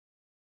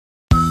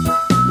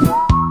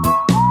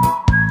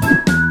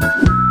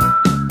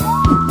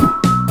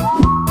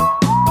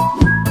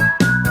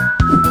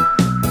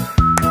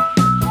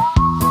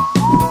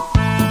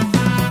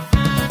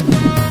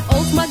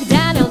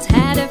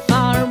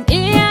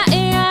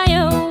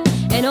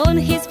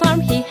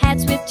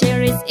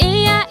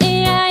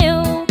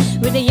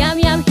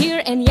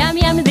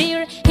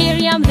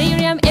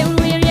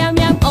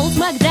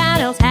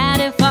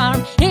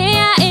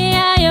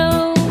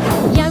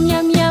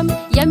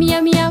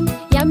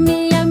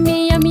Yummy,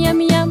 yummy, yummy,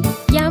 yummy, yum.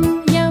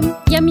 Yum, yum,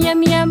 yum,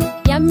 yum, yum.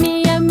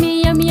 Yummy,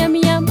 yummy, yummy, yummy,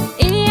 yum.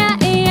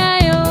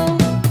 E-I-E-I-O.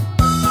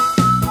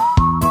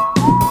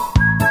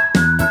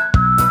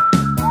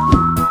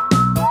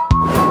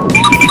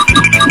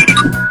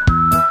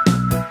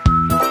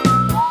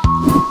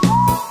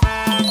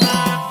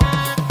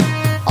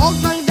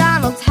 Old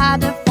MacDonald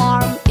had a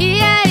farm,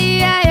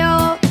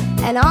 E-I-E-I-O.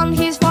 And on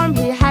his farm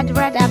he had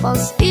red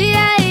apples,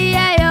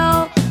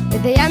 E-I-E-I-O.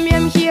 With a yum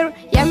yum here,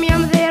 yum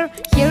yum there,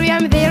 here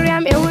yum, there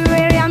yum,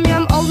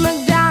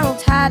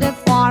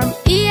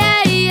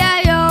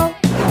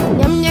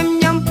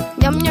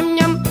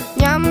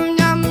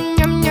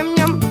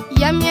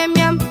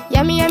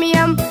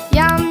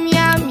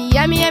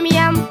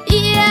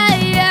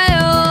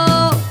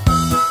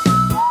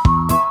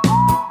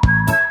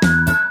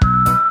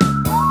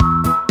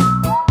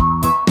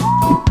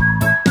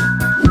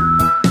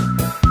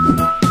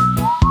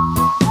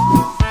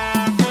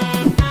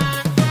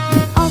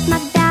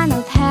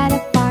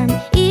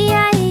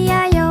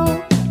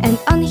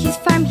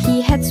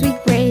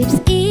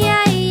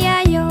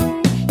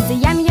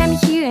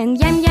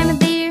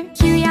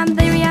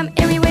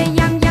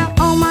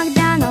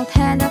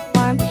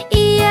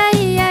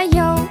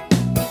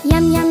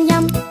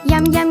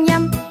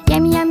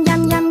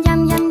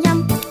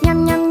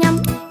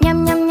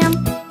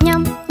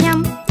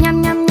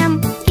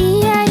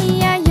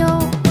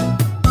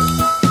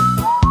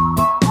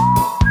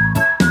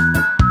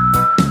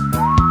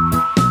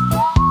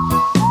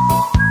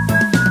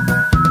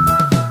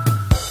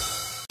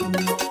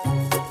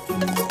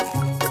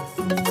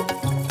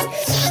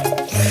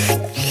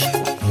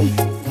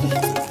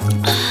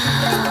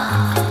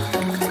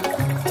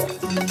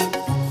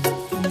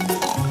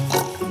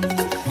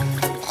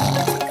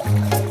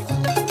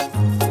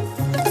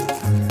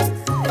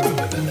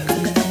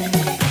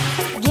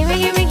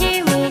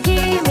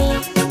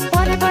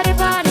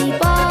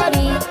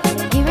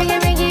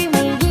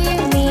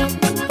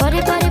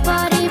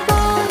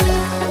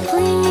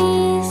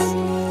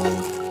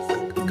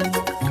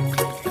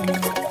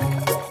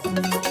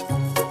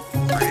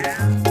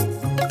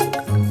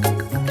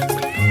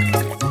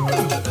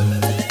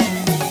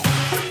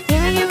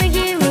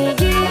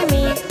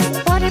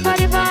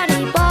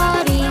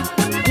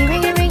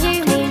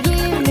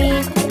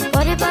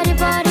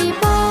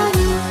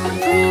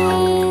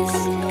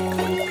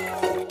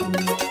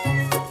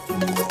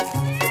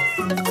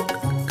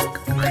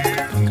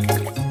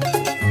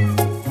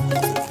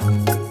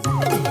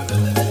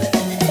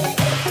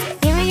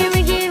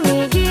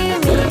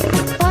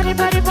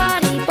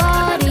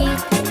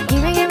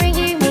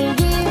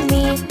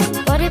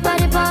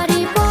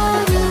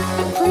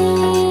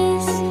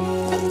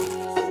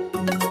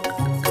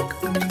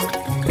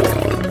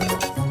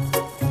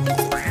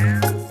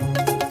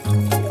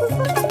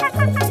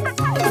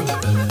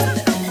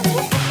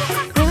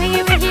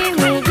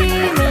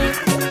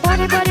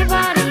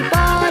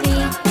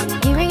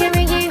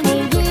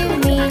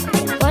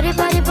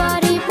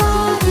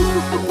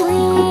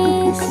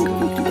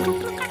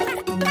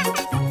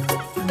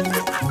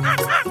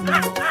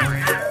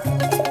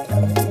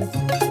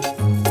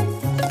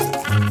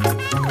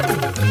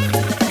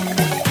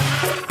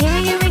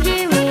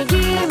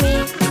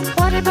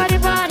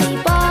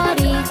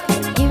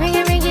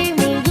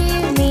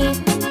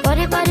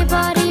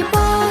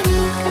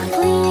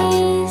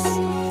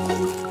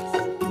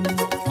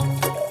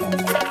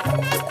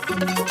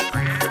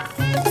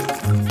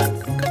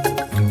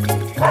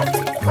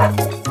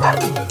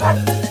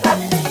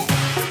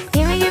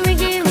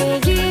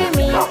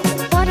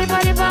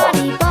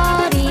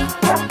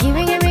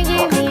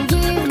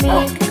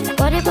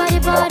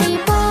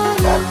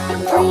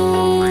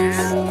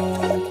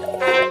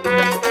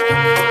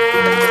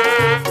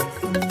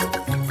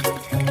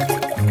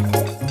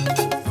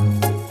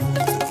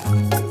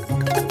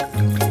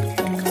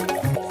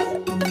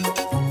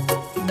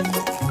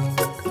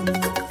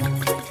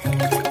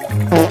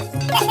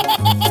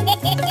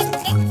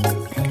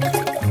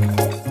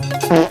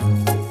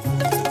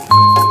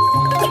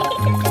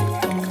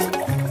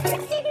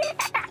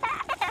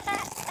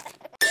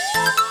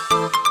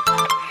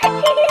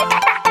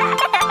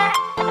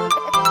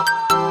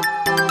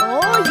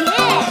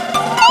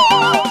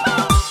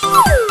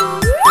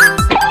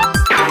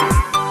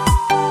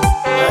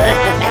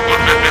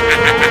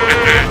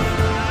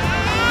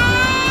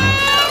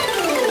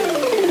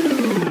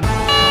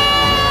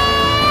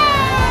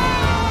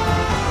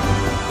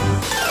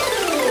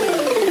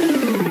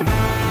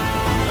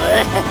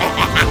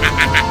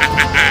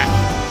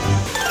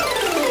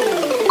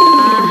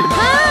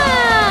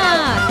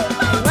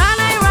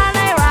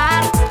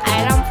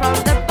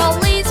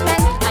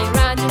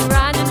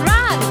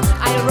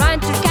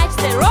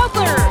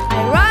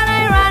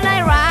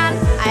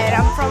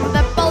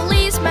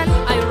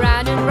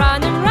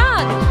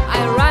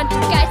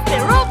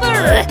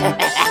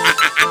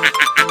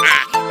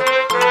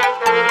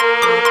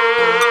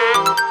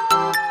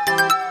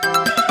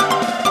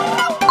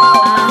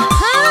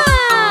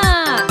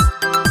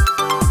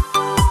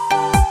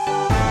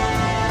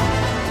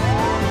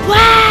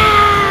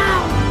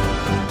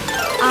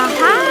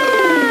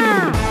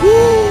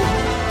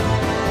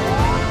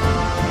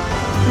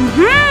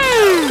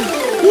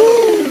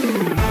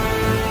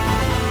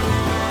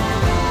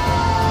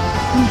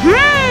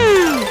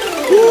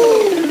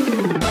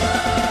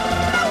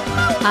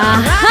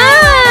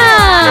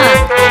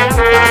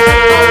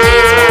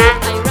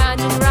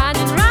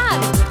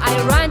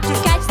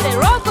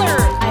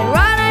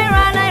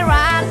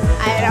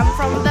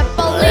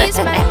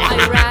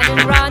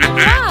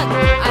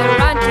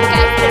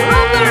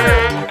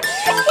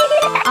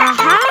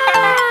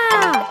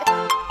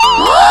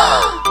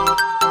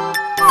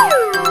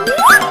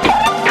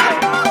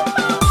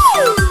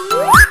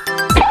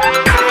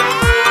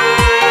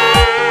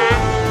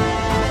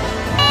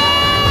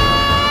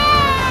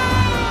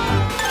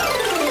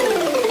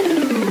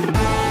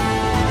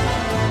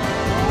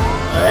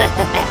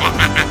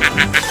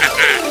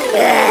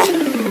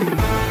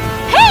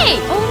 Hey!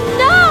 Oh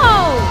no!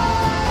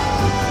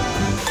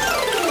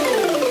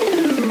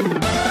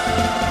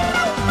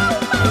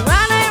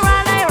 Run, I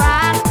run, I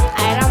run.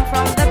 I run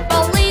from the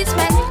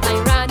policeman. I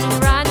run and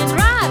run and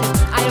run.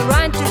 I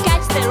run to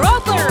catch the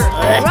robber.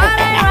 I run,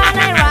 I run,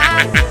 I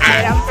run. I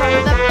run from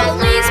the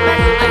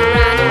policeman. I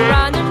run and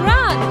run and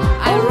run.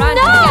 I run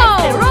to catch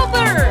the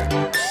robber.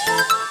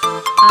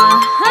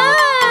 Aha!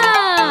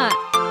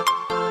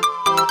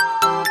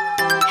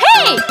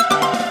 Hey!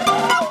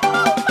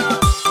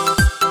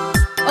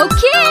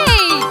 Okay!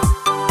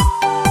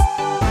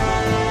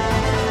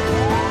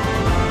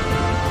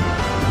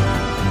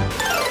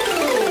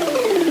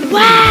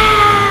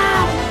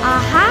 Wow!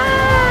 Aha!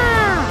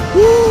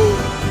 Woo!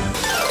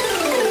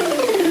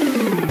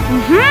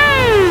 Aha!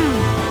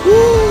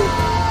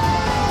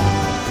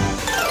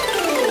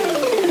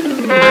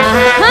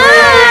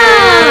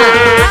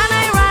 Run,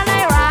 I run,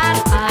 I run.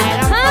 I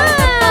run from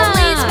the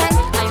policeman.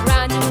 I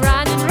run and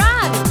run and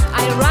run.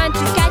 I run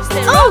to catch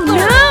the Oh robber.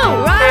 no!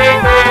 Run, I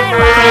run,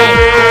 I run.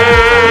 I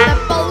run from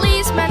the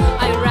policeman.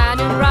 I run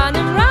and run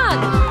and run.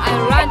 I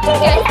run to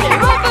catch the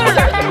robber.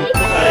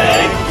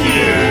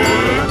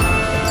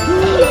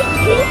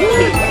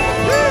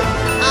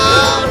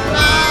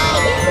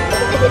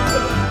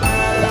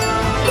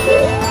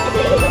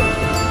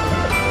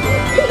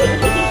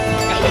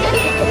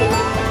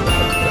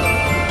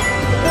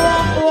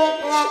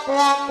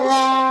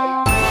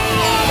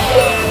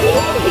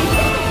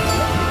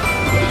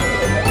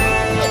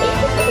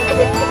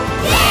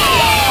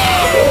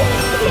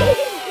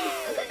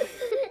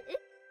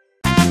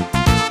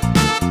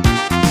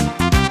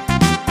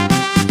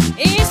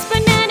 It's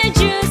banana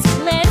juice,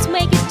 let's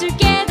make it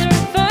together.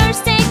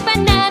 First take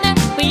banana,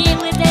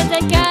 peel it at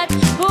the cut,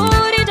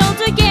 put it all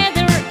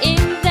together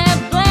in the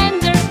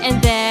blender,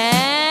 and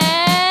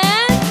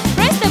then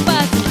press the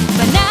button.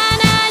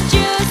 Banana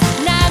juice,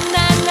 na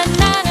na na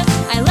na na.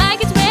 I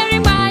like it very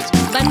much.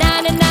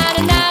 Banana na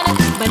na na na.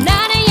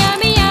 Banana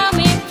yummy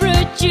yummy.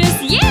 Fruit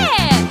juice,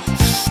 yeah.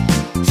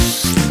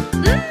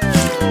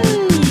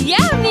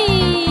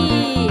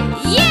 Yummy.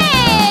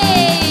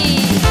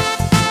 Yay!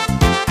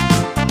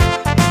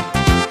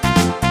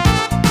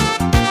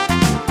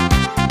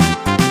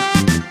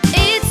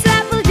 It's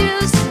apple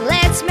juice,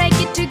 let's make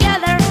it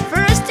together.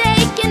 First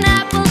take an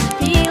apple,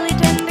 peel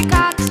it in the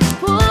cut,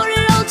 put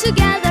it all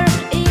together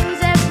in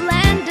the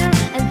blender,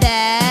 and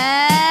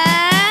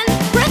then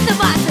press the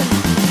button.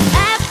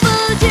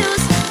 Apple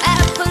juice,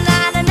 apple na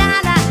na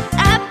na na.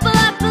 Apple,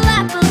 apple,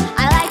 apple, I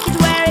like it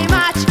very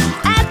much.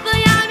 Apple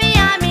yummy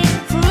yummy.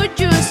 Fruit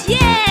juice,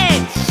 yeah.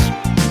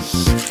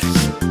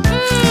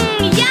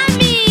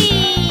 Yummy.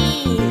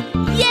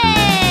 Yeah.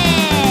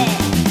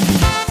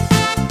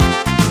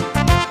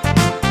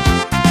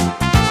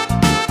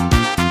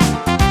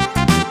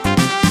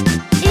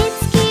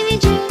 It's kiwi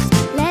juice,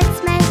 let's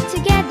mash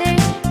together.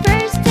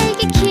 First take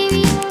a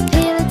kiwi,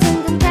 peel it and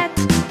then cut,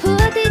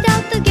 put it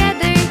all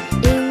together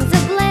in the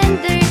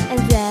blender,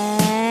 and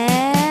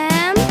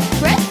then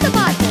press the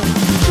button.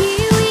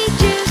 Kiwi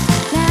juice,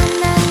 na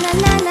na na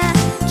na na.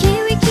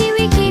 Kiwi,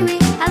 kiwi, kiwi,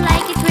 I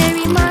like it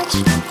very much.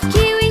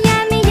 Kiwi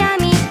yummy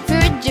yummy.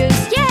 Fruit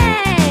juice,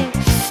 yeah.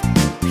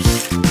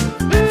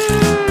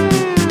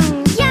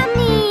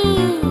 Yummy.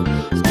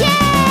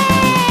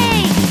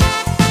 Yay!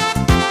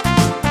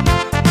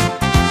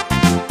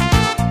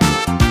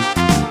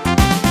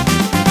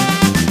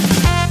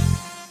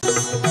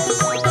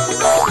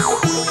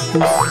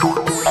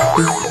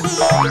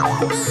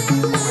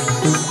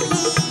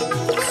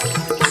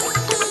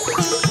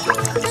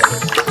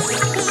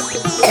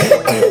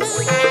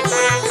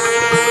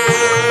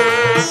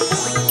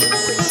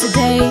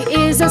 Today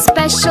is a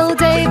special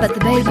day, but the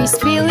baby's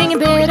feeling a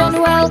bit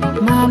unwell.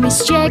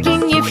 Mommy's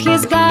checking if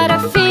he's got a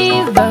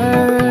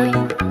fever.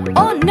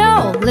 Oh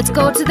no, let's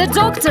go to the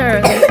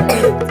doctor.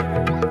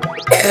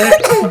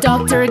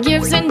 Doctor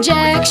gives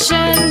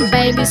injection.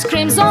 Baby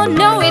screams, oh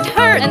no, it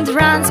hurt, and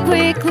runs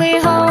quickly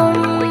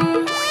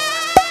home.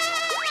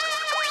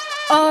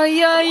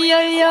 Oi, oi,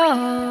 oi,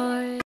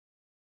 oi.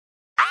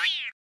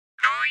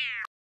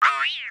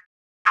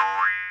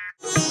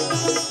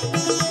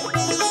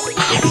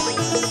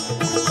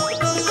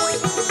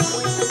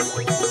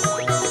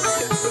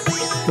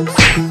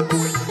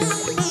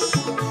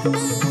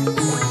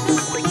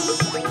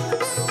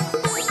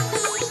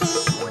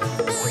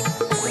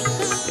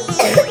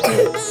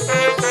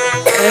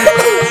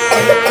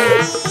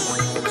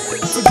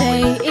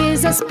 Today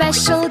is a a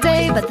special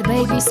day, but the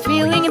baby's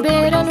feeling a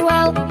bit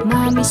unwell.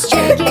 Mommy's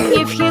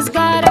checking if he's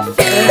got a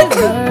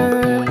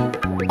fever.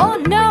 Oh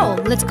no,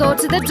 let's go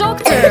to the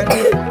doctor.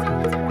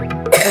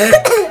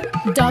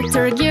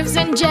 Doctor gives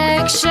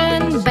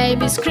injection.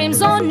 Baby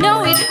screams, oh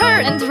no, it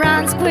hurt, and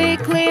runs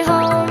quickly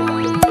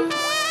home.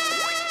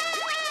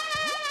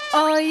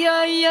 Oh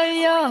yeah, yeah,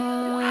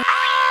 yeah.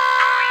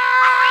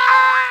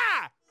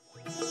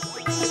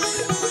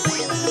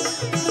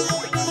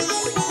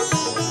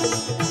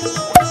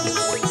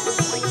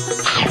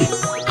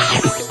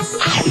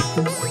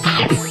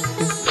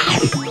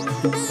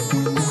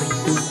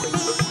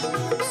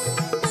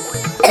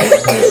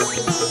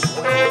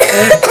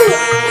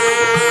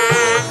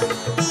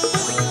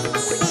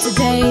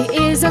 Today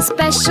is a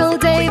special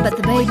day, but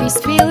the baby's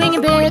feeling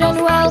a bit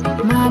unwell.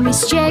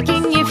 Mommy's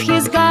checking if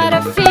he's got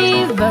a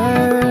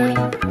fever.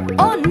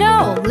 Oh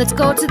no, let's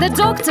go to the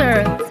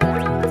doctor.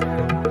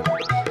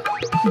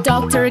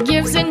 Doctor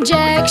gives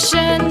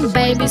injection.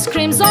 Baby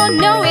screams, oh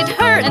no, it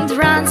hurt, and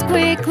runs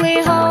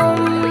quickly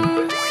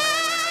home.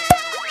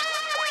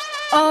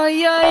 Oh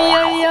yeah,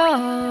 yeah,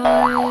 yeah.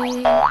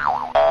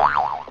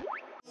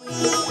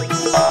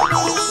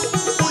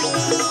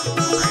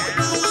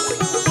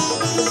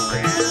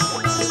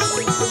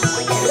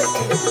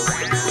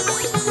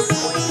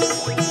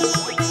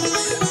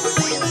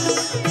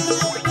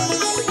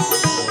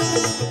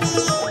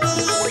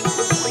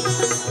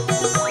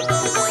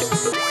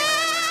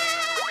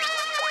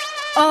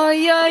 Oh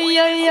yeah,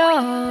 yeah,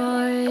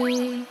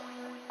 yeah.